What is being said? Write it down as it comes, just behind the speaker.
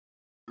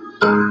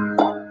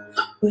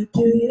What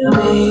do you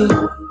mean?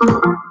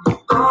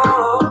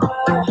 Oh,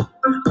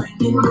 when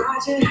you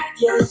nod your head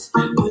yes,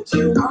 but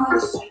you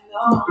want to say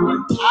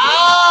no.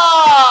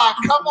 Ah,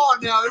 come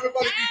on now,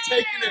 everybody be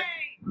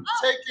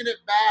taking it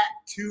back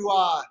to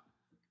a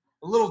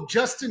little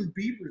Justin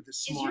Bieber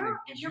this morning.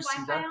 Is your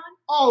Wi-Fi on?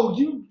 Oh,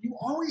 you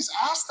always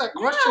ask that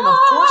question. No. Of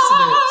course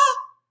it is.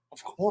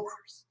 Of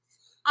course.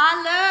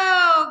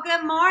 Hello.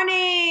 Good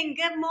morning.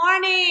 Good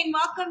morning.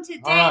 Welcome to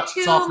day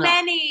too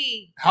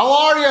many. How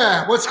are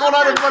you? What's going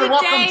on, everybody?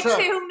 Welcome to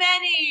day too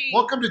many.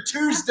 Welcome to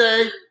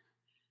Tuesday.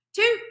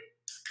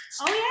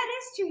 Oh yeah, it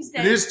is Tuesday.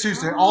 It is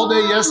Tuesday. All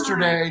day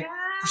yesterday.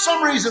 For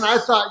some reason, I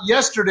thought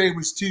yesterday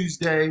was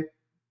Tuesday.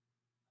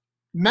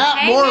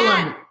 Matt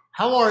Moreland. Matt.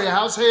 How are you?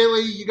 How's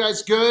Haley? You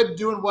guys good?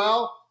 Doing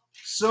well?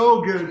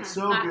 So good.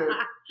 So good.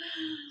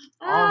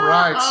 All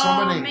right.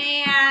 So many.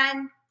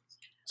 Man.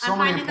 I'm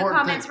finding the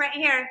comments right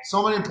here.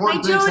 So many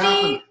important things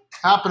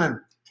happening.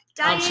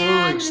 Diane,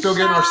 absolutely. Still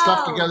getting our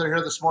stuff together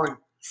here this morning.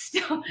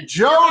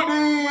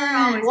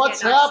 Jody,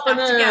 what's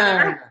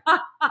happening?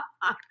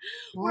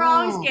 We're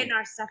always getting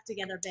our stuff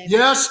together, baby.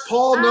 Yes,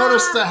 Paul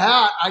noticed the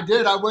hat. I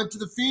did. I went to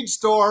the feed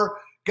store,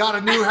 got a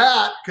new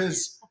hat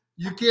because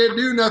you can't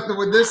do nothing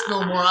with this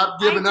no more. I've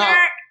given up.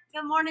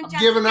 Good morning,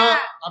 I've given up.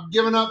 I've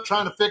given up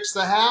trying to fix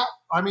the hat.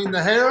 I mean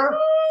the hair. Ooh,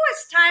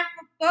 it's time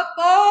for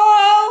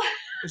football.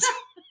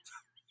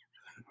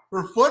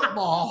 For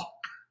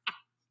football.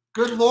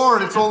 Good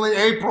Lord, it's only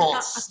April.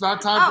 It's not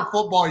time for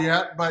football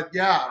yet, but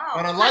yeah.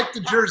 But I like the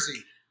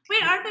jersey.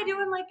 Wait, aren't they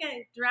doing like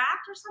a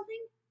draft or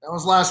something? That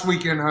was last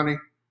weekend, honey.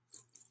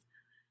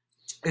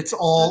 It's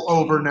all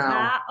over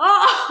now.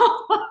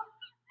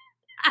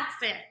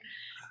 That's it.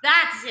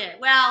 That's it.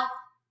 Well,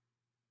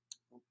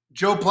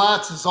 Joe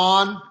Platts is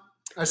on.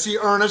 I see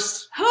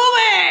Ernest.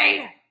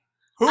 Hooey!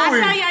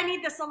 I tell you, I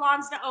need the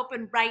salons to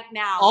open right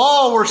now.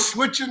 Oh, we're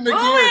switching the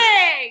gears.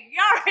 Hooey! You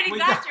already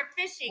got your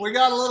fishing. We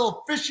got a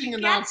little fishing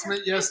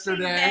announcement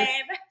yesterday.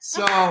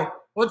 So,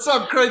 what's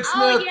up, Craig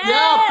Smith? Yes.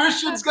 Yeah,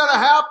 fishing's going to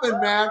happen,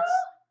 man.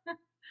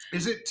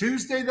 Is it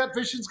Tuesday that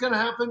fishing's going to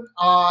happen?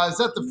 Is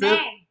that the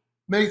 5th?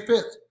 May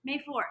 5th. May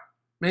 4th.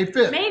 May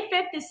 5th. May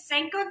 5th is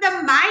Cinco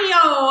de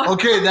Mayo.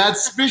 Okay,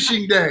 that's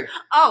fishing day.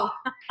 Oh.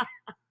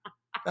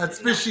 That's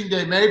fishing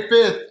day. May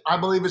 5th, I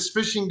believe, is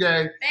fishing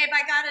day. Babe,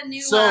 I got a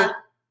new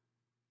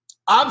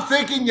I'm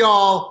thinking,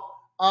 y'all,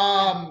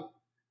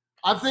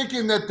 I'm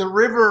thinking that the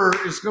river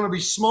is going to be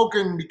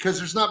smoking because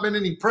there's not been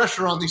any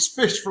pressure on these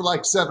fish for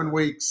like 7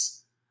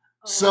 weeks.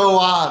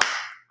 So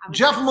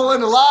Jeff and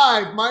Melinda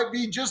Live might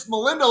be just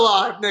Melinda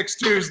Live next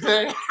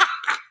Tuesday.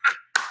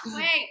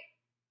 Wait,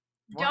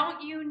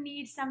 don't you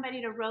need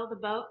somebody to row the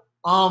boat?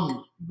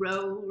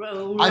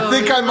 Row. I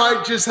think I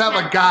might just have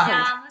a guide.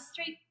 Down the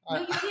street. No,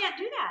 you can't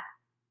do that.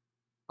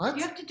 What?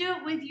 You have to do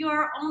it with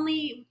your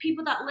only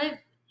people that live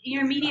in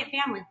your immediate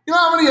family. You know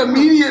how many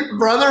immediate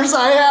brothers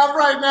I have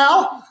right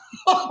now?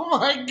 Oh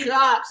my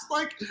gosh.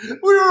 Like,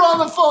 we were on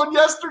the phone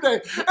yesterday,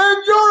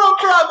 and you're a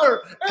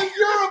brother, and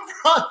you're a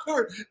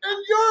brother, and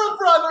you're a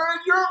brother, and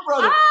you're a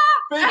brother.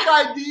 Fake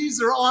IDs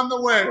are on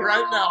the way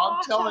right now.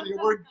 I'm telling you,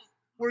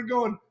 we're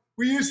going.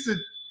 We used to.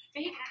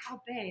 Fake,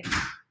 babe.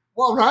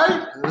 Well,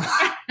 right?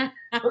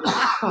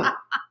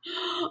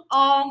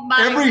 Oh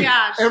my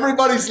gosh.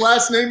 Everybody's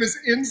last name is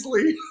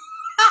Inslee.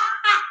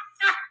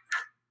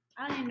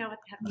 I don't even know what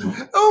that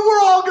means. Oh,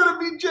 we're all going to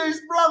be Jay's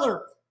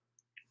brother.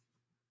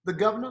 The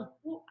governor?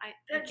 Oh, I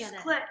get it.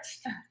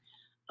 Glitched.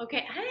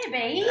 Okay. Hey,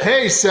 babe.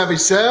 Hey, Sevy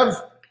Sev.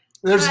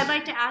 I'd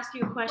like to ask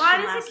you a question.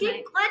 Why does it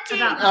keep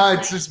glitching?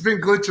 It's just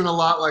been glitching a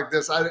lot like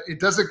this. It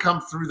doesn't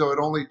come through, though. It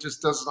only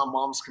just does it on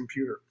Mom's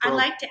computer. I'd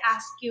like to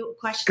ask you a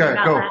question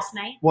about last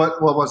night. What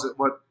was it?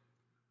 What?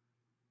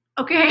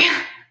 Okay.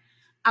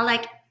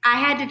 I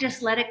had to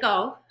just let it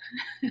go.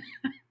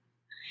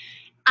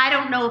 I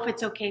don't know if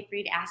it's okay for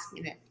you to ask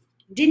me this.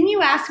 Didn't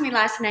you ask me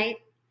last night,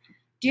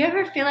 do you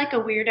ever feel like a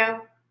weirdo?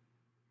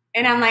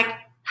 And I'm like,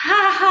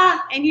 ha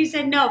ha. And you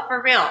said, no,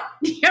 for real.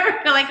 Do you ever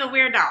feel like a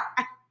weirdo?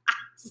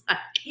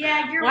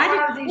 Yeah, you're one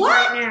of these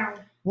right now.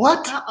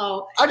 What?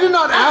 Uh-oh. I did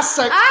not ask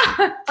that.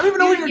 I don't even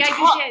know what you're talking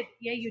about.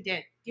 Yeah, you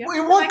did.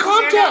 In what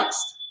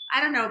context?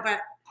 I don't know, but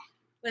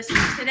listen,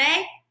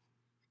 today,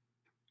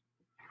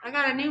 I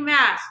got a new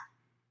mask.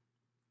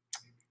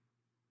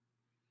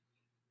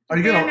 Are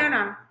you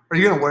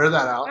gonna wear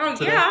that out? Oh,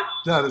 today? Yeah.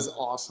 That is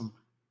awesome.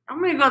 I'm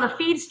gonna go to the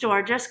feed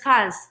store just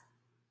cause.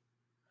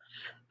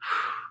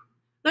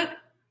 Look.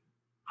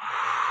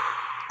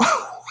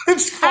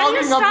 It's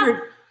fogging up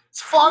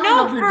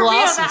your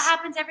glasses. Real, that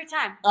happens every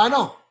time. I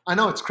know,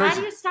 it's crazy. How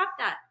do you stop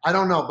that? I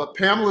don't know, but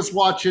Pamela's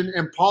watching,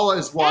 and Paula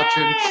is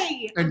watching,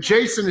 and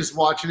Jason is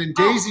watching, and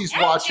Daisy's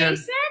watching.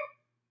 Jason?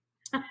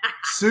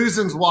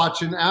 Susan's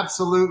watching,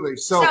 absolutely.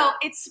 So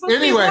it's supposed to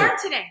be warm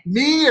today.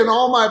 Me and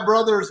all my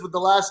brothers with the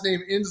last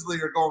name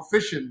Inslee are going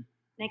fishing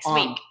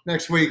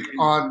next week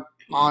on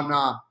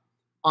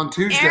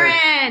Tuesday.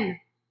 Aaron,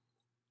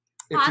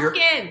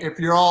 if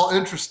you're all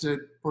interested,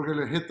 we're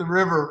gonna hit the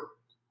river.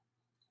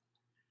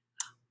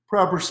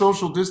 Proper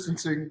social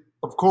distancing,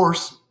 of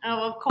course.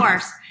 Oh, of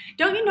course.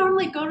 Don't you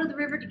normally go to the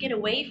river to get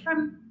away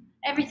from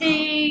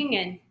everything?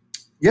 And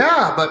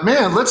Yeah, but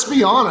man, let's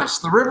be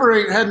honest. The river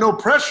ain't had no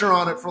pressure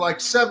on it for like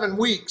 7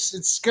 weeks.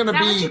 It's going to is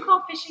that what be you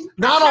call fishing?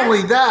 not Pressure?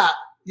 only that,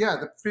 yeah,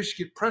 the fish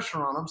get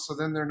pressure on them, so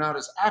then they're not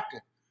as active.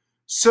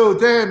 So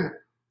then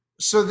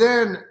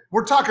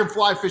we're talking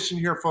fly fishing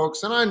here,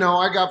 folks. And I know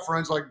I got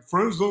friends like,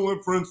 friends don't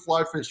let friends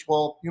fly fish.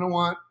 Well, you know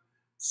what?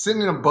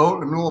 Sitting in a boat in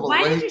the middle of a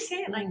Why lake. did you say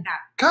it like that?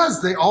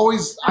 Because they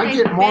always, Are I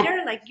they get more.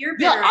 bitter? Like you're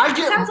bitter. Yeah, It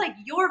sounds like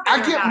you're bitter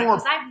I get about more-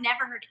 because I've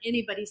never heard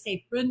anybody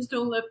say friends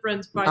don't let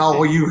friends fly Oh,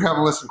 well, fish. you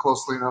haven't listened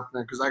closely enough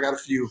then, because I got a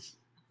few.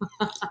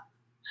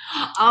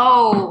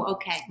 Oh,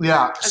 okay.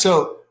 Yeah.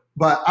 So,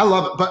 but I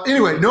love it. But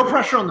anyway, no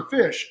pressure on the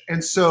fish.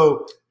 And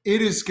so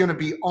it is going to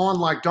be on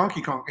like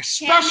Donkey Kong,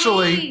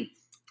 especially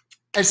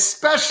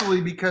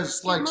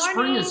because like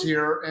spring is morning.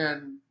 here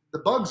and the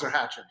bugs are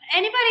hatching.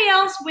 Anybody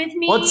else with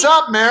me? What's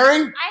up, Mary?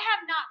 I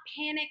have not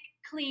panic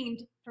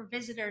cleaned for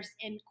visitors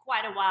in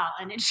quite a while,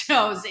 and it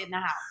shows in the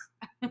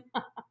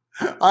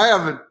house. I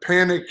haven't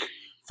panic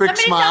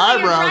fixed Somebody my tell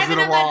me you're eyebrows driving in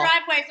a up while. my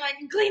driveway so I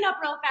can clean up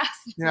real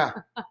fast. Yeah.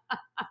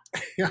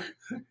 Yeah.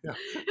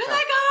 Here they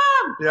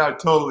come. Yeah,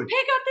 totally.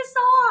 Pick up the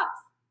socks.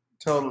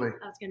 Totally.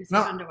 I was going to say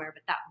No. underwear,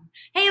 but that one.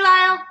 Hey,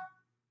 Lyle.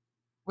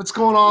 What's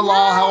going on,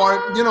 Lyle? How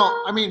are you?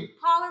 I mean,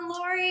 Paul and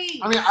Lori.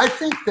 I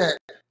think that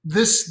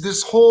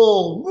this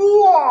whole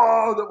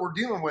whoa that we're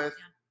dealing with,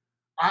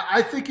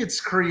 I think it's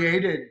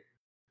created.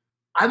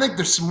 I think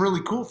there's some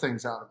really cool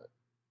things out of it.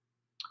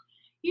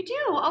 You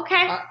do?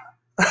 Okay.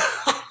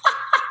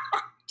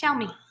 Tell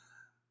me.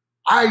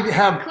 I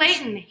have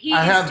Clayton, he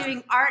I is have-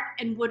 doing art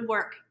and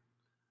woodwork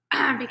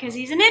because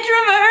he's an introvert.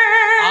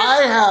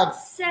 I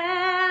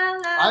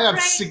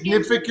have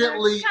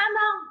significantly Come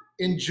on.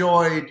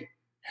 enjoyed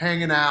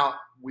hanging out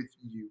with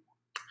you.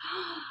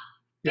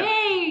 Yeah.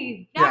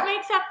 Hey, that Yeah.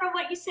 makes up for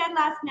what you said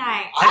last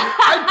night.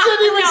 I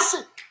didn't even No. say.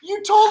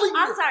 You totally.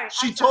 I'm sorry.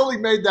 She I'm sorry. totally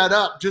made that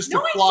up just No,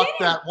 to I flock didn't.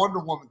 that Wonder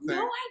Woman thing.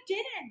 No, I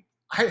didn't.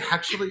 I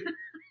actually.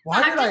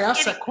 Why I'm did I just ask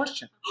kidding. that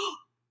question?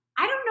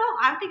 I don't know.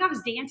 I think I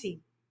was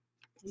dancing.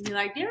 And you're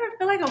like, do you ever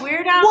feel like a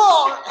weirdo?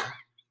 Well,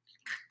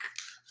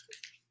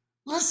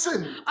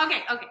 listen.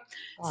 Okay.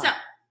 All So, right.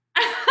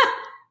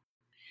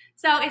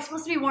 so it's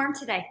supposed to be warm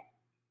today.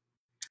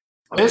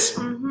 This?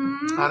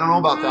 Mm-hmm. I don't know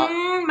about that.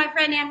 My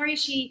friend Anne-Marie,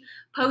 she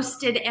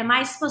posted, am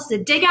I supposed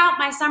to dig out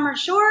my summer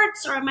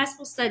shorts or am I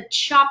supposed to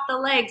chop the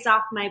legs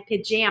off my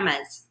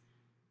pajamas?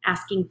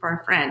 Asking for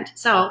a friend.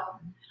 So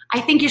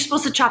I think you're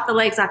supposed to chop the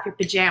legs off your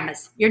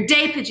pajamas. Your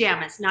day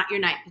pajamas, not your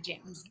night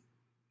pajamas.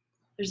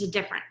 There's a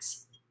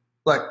difference.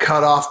 Like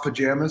cut off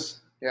pajamas.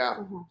 Yeah.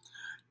 Mm-hmm.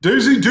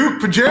 Daisy Duke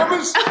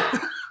pajamas.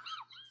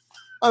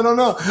 I don't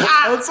know.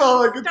 That's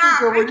all I could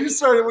think of when you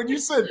said when you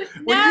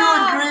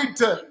agreed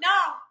to. No.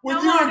 When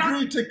no you more,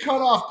 agreed to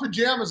cut off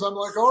pajamas, I'm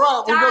like, all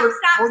right,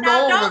 Stop, we're stop.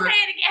 going Don't with say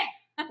it. it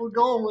again. We're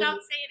going with Don't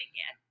it. say it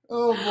again.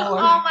 Oh boy.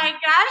 Oh my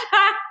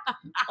God.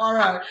 All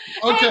right.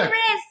 Okay. Hey,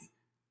 Chris.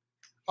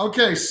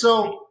 Okay.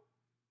 So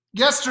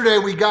yesterday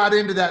we got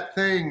into that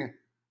thing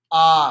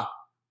about.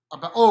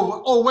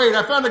 Oh wait,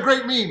 I found a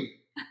great meme.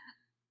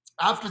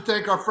 I have to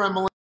thank our friend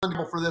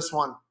Melinda for this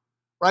one,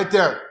 right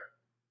there.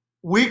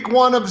 Week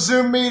 1 of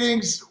Zoom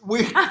meetings.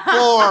 Week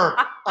 4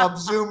 of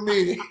Zoom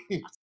meetings.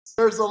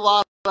 There's a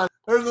lot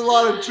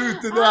of truth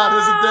to that,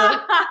 isn't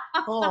there?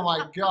 Oh my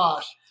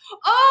gosh.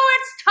 Oh,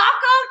 it's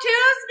Taco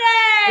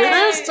Tuesday.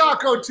 It is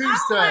Taco Tuesday.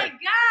 Oh my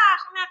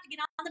gosh, I'm gonna have to get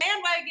on the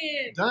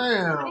bandwagon.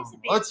 What Damn. is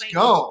a Let's bandwagon?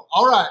 go.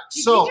 All right.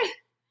 Did So, you just-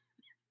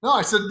 no,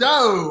 I said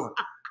no.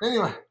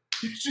 Anyway,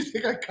 did you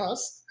think I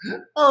cussed?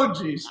 Oh,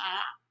 jeez.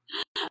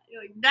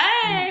 You're like,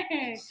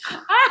 dang.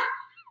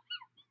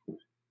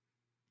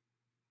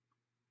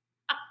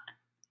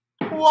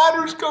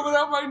 Water's coming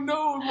out my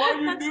nose. Why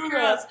do you do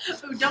that?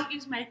 Oh, don't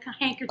use my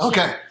handkerchief.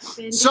 Okay.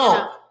 Bandana.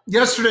 So,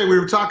 yesterday we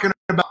were talking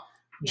about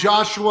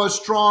Joshua,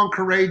 strong,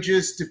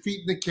 courageous,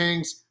 defeating the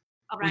kings.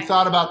 All right. We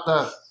talked about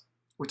the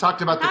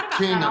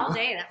king that all of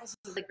day. That was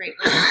a great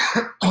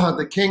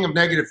the king of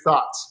negative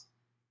thoughts.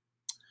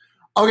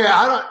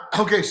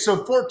 Okay,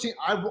 so 14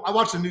 I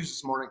watched the news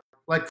this morning.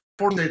 Like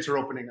 14 states are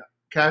opening up,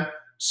 okay?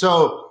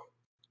 So,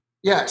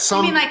 yeah,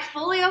 You mean like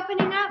fully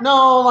opening up?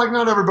 no, like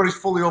not everybody's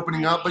fully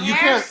opening up, but you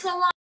Hair can't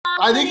salon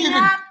I think you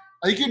opening can up?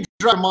 you can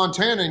drive to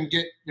Montana and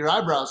get your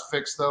eyebrows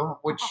fixed though,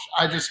 which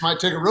I just might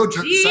take a road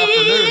trip this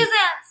afternoon. Jesus.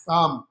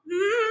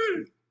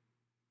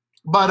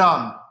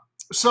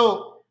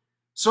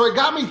 So it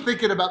got me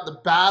thinking about the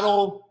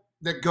battle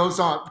that goes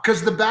on,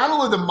 because the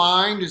battle of the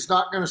mind is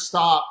not going to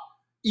stop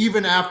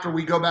even after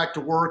we go back to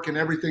work and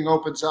everything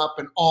opens up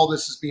and all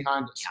this is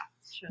behind us. Yeah,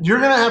 sure. You're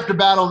going to have to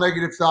battle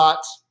negative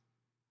thoughts.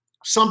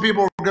 Some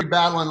people are going to be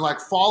battling like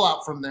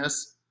fallout from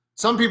this.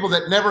 Some people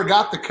that never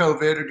got the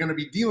COVID are going to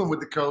be dealing with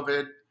the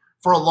COVID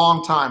for a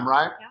long time,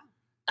 right?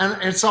 Yeah.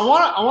 And so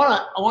I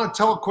want to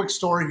tell a quick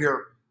story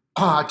here.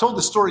 I told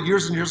the story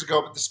years and years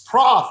ago, but this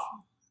prof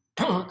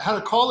had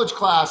a college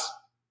class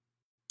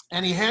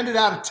and he handed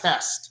out a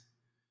test.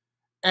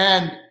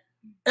 And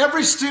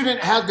every student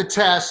had the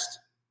test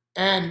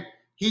and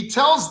he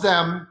tells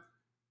them,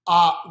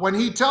 when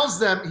he tells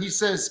them, he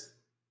says,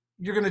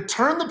 you're going to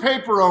turn the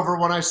paper over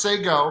when I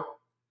say go,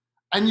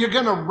 and you're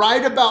going to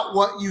write about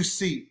what you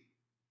see.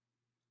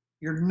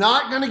 You're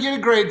not going to get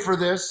a grade for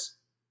this.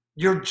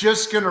 You're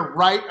just going to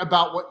write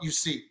about what you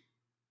see.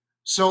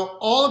 So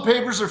all the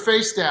papers are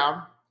face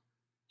down.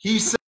 He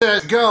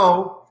says,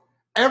 go.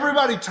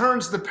 Everybody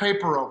turns the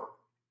paper over.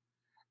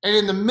 And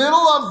in the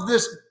middle of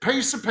this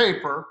piece of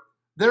paper,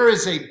 there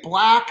is a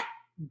black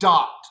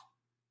dot.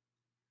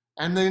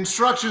 And the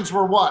instructions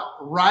were what?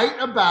 Write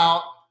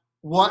about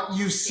what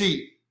you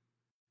see.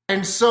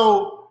 And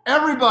so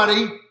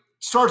everybody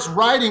starts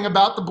writing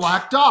about the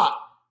black dot.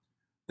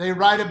 They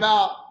write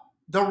about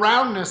the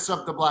roundness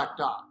of the black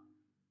dot.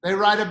 They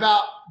write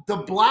about the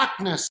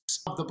blackness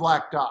of the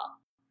black dot.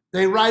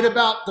 They write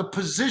about the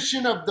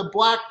position of the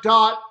black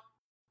dot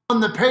on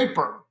the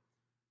paper.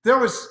 There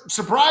was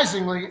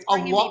surprisingly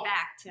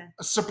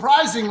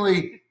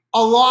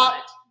a lot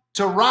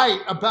to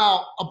write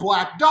about a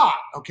black dot,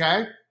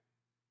 okay?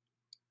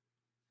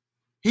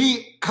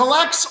 He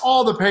collects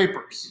all the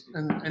papers,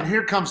 and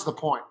here comes the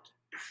point.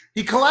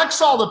 He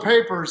collects all the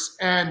papers,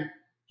 and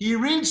he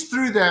reads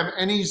through them,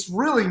 and he's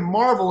really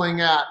marveling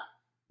at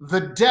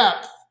the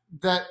depth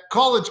that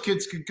college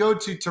kids could go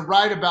to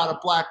write about a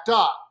black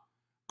dot.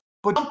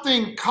 But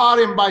something caught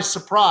him by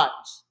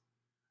surprise.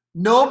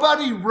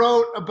 Nobody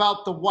wrote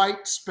about the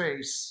white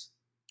space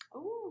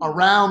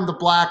around the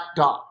black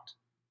dot.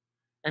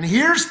 And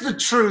here's the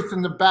truth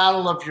in the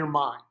battle of your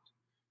mind.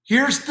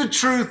 Here's the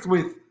truth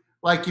with,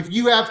 like, if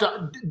you have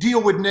to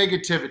deal with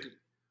negativity.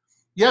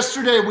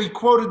 Yesterday, we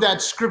quoted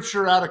that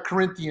scripture out of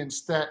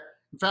Corinthians that,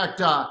 in fact,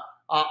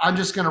 I'm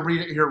just going to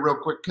read it here real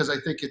quick because I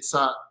think it's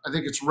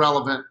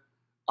relevant.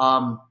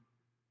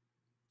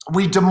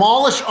 We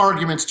demolish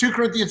arguments, 2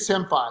 Corinthians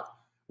 10:5.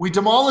 We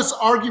demolish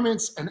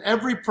arguments and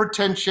every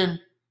pretension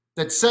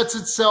that sets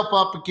itself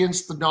up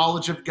against the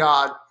knowledge of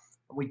God.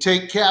 And we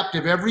take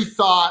captive every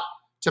thought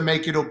to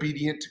make it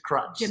obedient to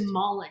Christ.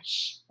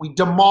 Demolish. We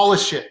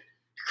demolish it.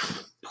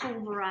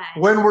 Pulverize.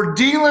 When we're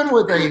dealing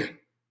with a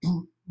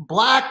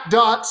black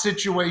dot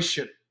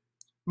situation,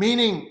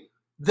 meaning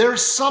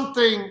there's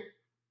something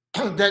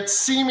that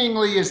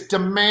seemingly is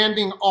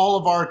demanding all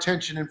of our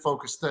attention and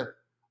focus.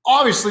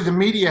 Obviously, the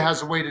media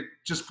has a way to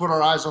just put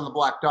our eyes on the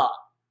black dot.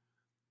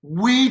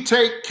 We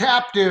take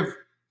captive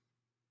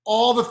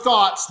all the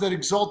thoughts that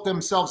exalt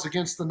themselves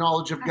against the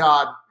knowledge of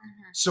God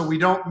so we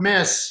don't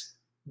miss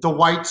the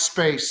white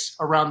space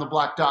around the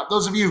black dot.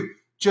 Those of you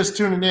just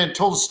tuning in,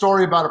 told a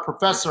story about a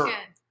professor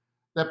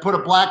that put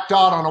a black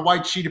dot on a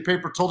white sheet of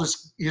paper, told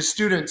his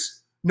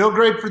students, no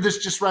grade for this,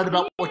 just write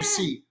about what you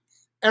see.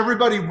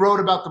 Everybody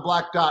wrote about the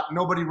black dot.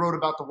 Nobody wrote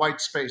about the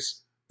white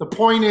space. The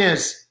point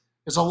is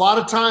a lot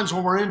of times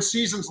when we're in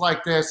seasons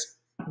like this,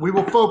 we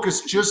will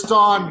focus just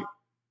on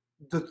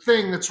the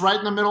thing that's right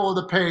in the middle of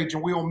the page,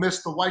 and we will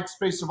miss the white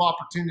space of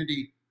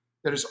opportunity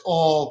that is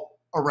all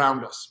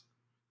around us.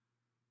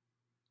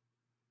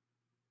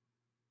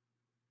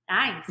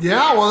 Nice.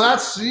 Yeah, well,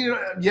 that's,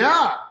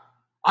 yeah.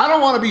 I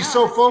don't want to be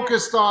so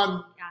focused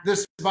on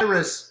this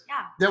virus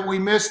that we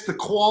miss the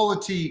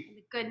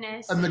quality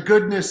and the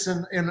goodness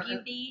and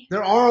beauty.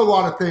 There are a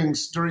lot of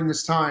things during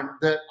this time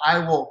that I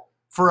will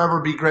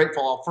forever be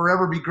grateful. I'll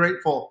forever be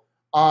grateful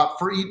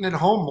for eating at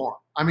home more.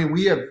 I mean,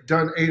 we have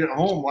ate at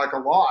home like a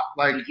lot.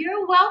 Like,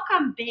 you're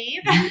welcome,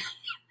 babe.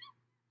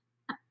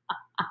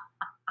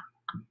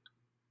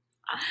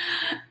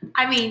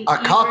 I mean, I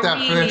caught that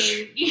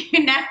fish.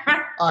 You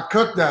never. I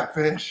cooked that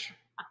fish.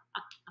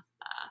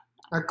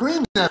 I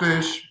cleaned that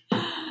fish.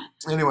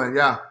 Anyway,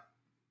 yeah.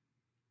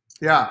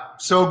 Yeah,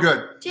 so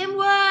good. Jim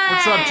Woods.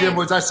 What's up, Jim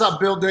Woods? I saw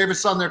Bill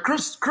Davis on there.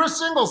 Chris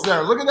Ingles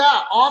there. Look at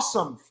that.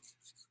 Awesome.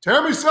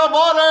 Tammy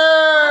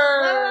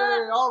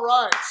Salvati. All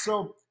right.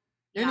 So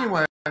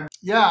anyway,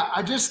 yeah,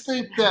 I just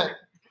think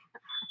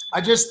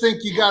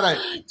you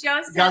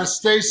gotta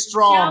stay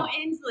strong. Joe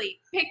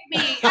Inslee, pick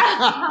me.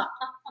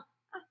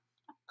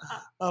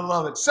 I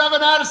love it.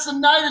 7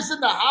 Addison Knight is in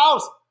the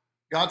house.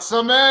 Got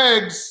some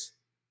eggs.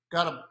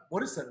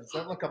 What is that? Is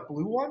that like a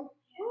blue one?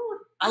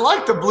 I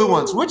like the blue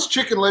ones. Which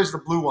chicken lays the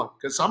blue one?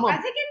 Because I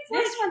think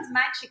this one's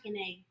my chicken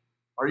egg.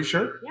 Are you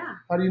sure? Yeah.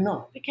 How do you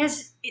know?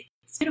 Because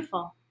it's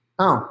beautiful.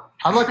 Oh,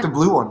 I like the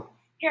blue one.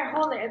 Here,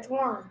 hold it. It's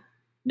warm.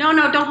 No,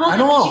 don't hold it. I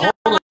don't want to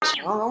hold it.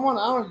 I don't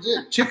want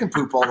chicken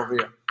poop all over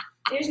you.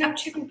 There's no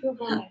chicken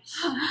poop on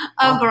this.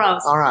 Oh,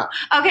 gross. All right.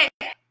 Okay.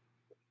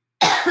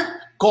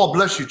 God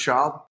bless you,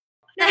 child.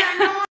 No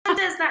one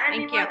does that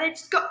anymore. Thank you. They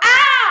just go,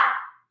 ah!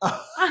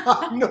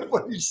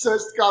 Nobody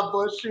says God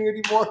bless you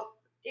anymore.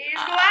 They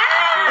just go,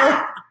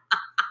 ah!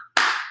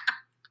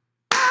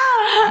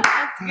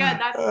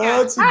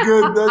 That's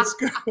good. That's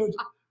good.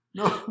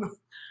 No.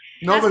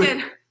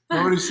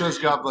 Nobody says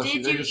God bless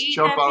you. They just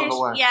jump out of the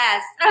way.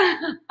 Yes.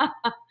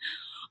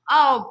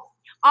 Oh,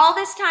 all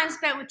this time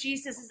spent with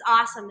Jesus is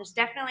awesome. There's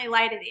definitely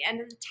light at the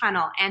end of the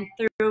tunnel and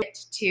through it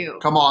too.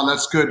 Come on,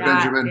 that's good,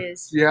 Benjamin.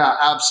 Yeah,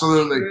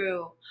 absolutely.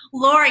 True.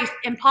 Lori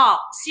and Paul,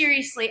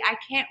 seriously, I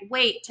can't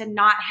wait to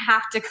not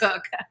have to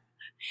cook.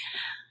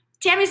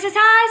 Tammy says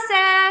hi,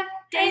 Seth.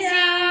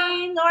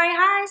 Daisy, Lori,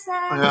 hi,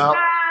 Seth. Yeah.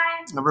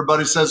 Bye.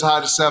 Everybody says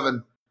hi to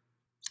Seven.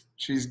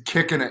 She's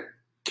kicking it.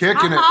 Kicking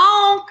Come it.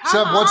 on, come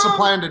Seb, what's the on.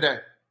 plan today?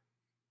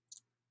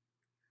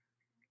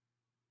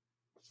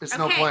 It's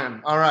no Okay.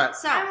 plan. All right.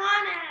 So, I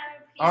want to.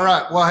 All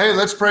right. Well, hey,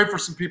 let's pray for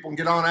some people and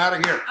get on out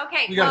of here.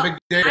 okay. You got a big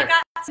day I today.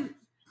 got some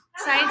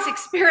science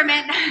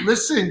experiment.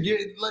 Listen,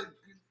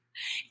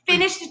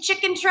 Finished the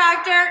chicken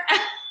tractor.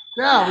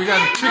 yeah, we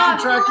got a chicken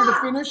tractor to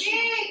finish.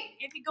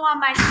 If you go on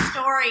my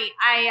story,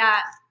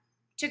 I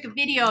took a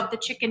video of the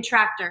chicken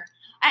tractor.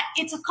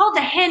 It's called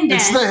the hen den.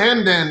 It's the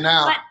hen den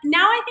now. But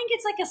now I think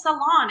it's like a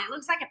salon. It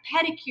looks like a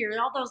pedicure.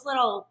 All those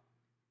little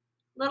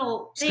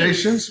things.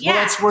 Stations? Yeah.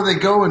 Well, that's where they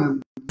go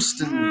and roost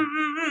and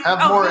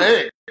have more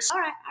eggs. All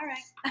right.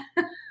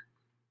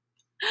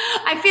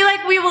 I feel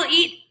like we will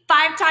eat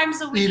 5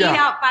 times a week. Eat Eat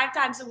out. out 5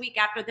 times a week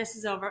after this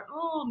is over.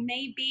 Oh,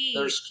 maybe.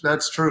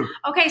 That's true.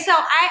 Okay, so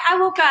I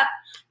woke up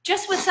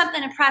just with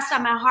something impressed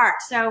on my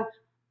heart. So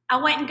I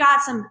went and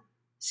got some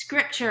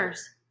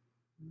scriptures.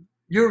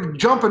 You're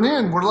jumping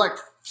in. We're like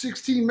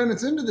 16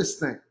 minutes into this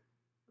thing.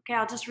 Okay,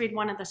 I'll just read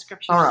one of the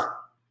scriptures. All right.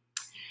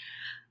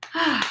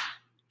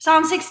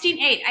 Psalm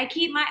 16:8. I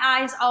keep my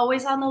eyes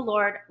always on the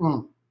Lord.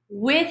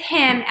 With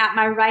him at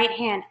my right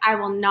hand, I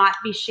will not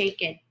be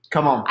shaken.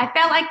 Come on. I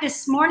felt like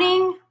this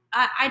morning,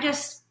 I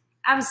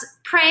was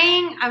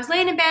praying. I was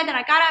laying in bed and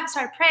I got up and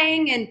started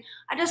praying, and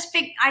I just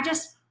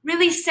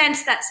really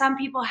sensed that some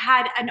people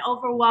had an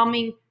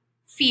overwhelming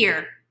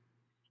fear.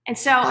 And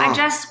so I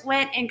just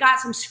went and got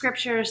some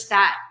scriptures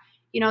that,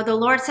 the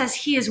Lord says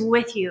he is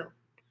with you.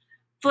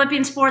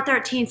 Philippians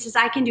 4:13 says,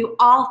 I can do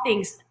all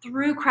things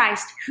through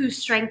Christ who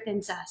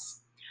strengthens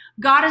us.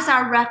 God is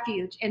our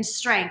refuge and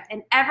strength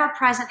and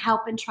ever-present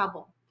help in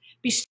trouble.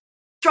 Be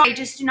strong,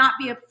 just do not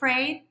be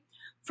afraid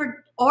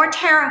or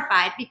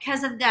terrified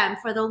because of them.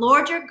 For the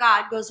Lord your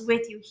God goes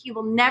with you. He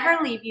will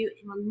never leave you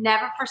and will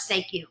never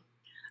forsake you.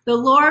 The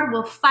Lord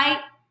will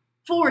fight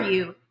for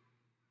you.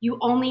 You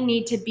only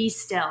need to be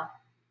still.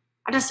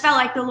 I just felt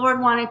like the Lord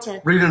wanted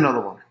to Read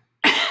another one.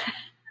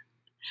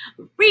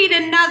 read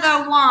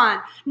another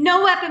one.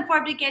 No weapon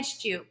formed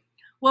against you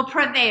will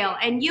prevail,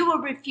 and you will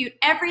refute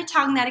every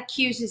tongue that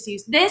accuses you.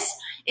 This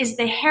is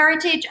the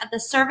heritage of the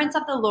servants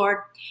of the Lord,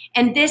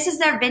 and this is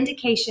their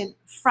vindication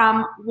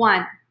from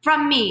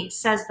me,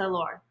 says the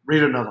Lord.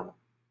 Read another one.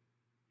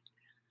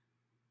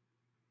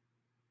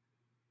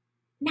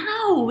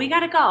 No, we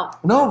gotta go.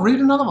 No, read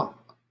another one.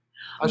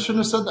 I shouldn't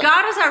have said that.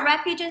 God is our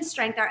refuge and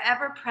strength, our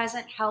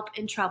ever-present help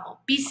in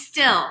trouble. Be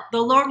still.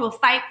 The Lord will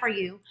fight for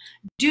you.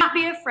 Do not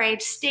be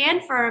afraid.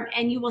 Stand firm,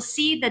 and you will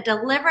see the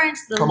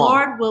deliverance the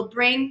Lord will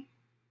bring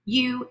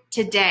you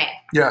today.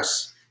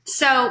 Yes.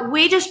 So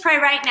we just pray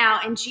right now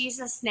in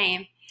Jesus'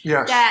 name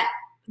Yes.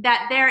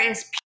 that there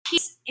is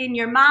peace in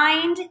your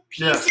mind, peace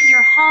Yes. in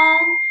your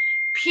home,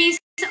 peace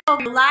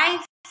over your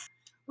life.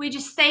 We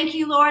just thank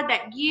you, Lord,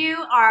 that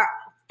you are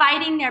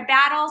fighting their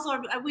battles.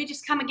 Lord, we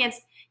just come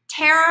against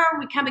terror.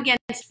 We come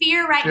against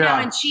fear right now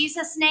in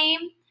Jesus'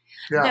 name.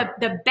 Yeah.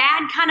 The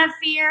bad kind of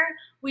fear.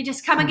 We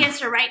just come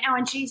against it right now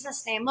in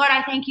Jesus' name. Lord,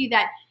 I thank you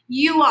that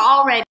you are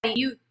already,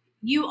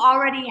 you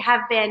already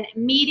have been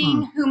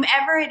meeting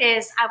whomever it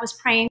is I was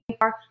praying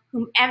for,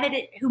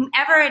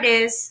 whomever it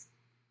is.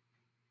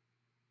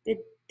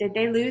 Did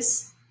they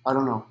lose? I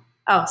don't know.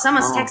 Oh,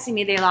 someone's texting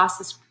me they lost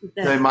this.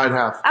 They might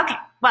have. Okay,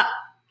 well,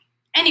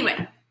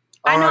 anyway,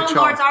 I All know right, the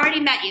y'all. Lord's already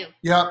met you.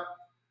 Yep.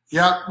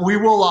 Yep. We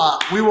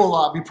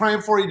will be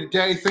praying for you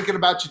today, thinking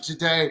about you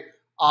today.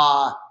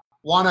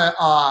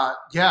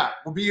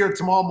 We'll be here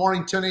tomorrow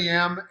morning, 10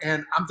 a.m.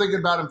 And I'm thinking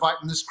about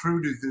inviting this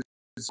crew to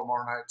this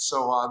tomorrow night.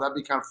 So that'd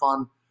be kind of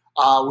fun.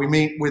 We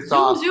meet with a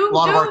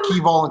lot of our key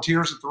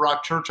volunteers at the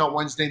Rock Church on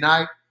Wednesday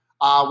night.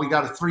 We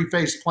got a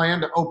 3-phase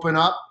plan to open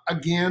up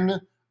again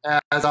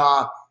as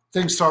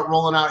things start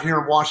rolling out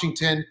here in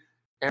Washington.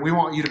 And we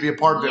want you to be a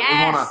part of it.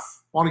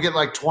 Yes. We want to get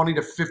like 20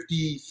 to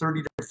 50,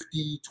 30 to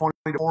 50, 20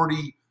 to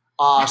 40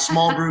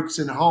 small groups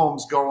in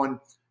homes going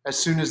as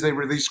soon as they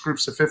release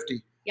groups of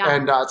 50. Yeah.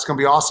 And it's going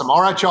to be awesome.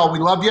 All right, y'all. We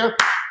love you.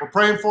 We're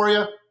praying for you.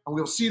 And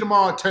we'll see you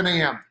tomorrow at 10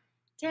 a.m.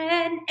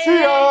 10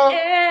 See ya.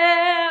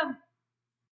 a.m.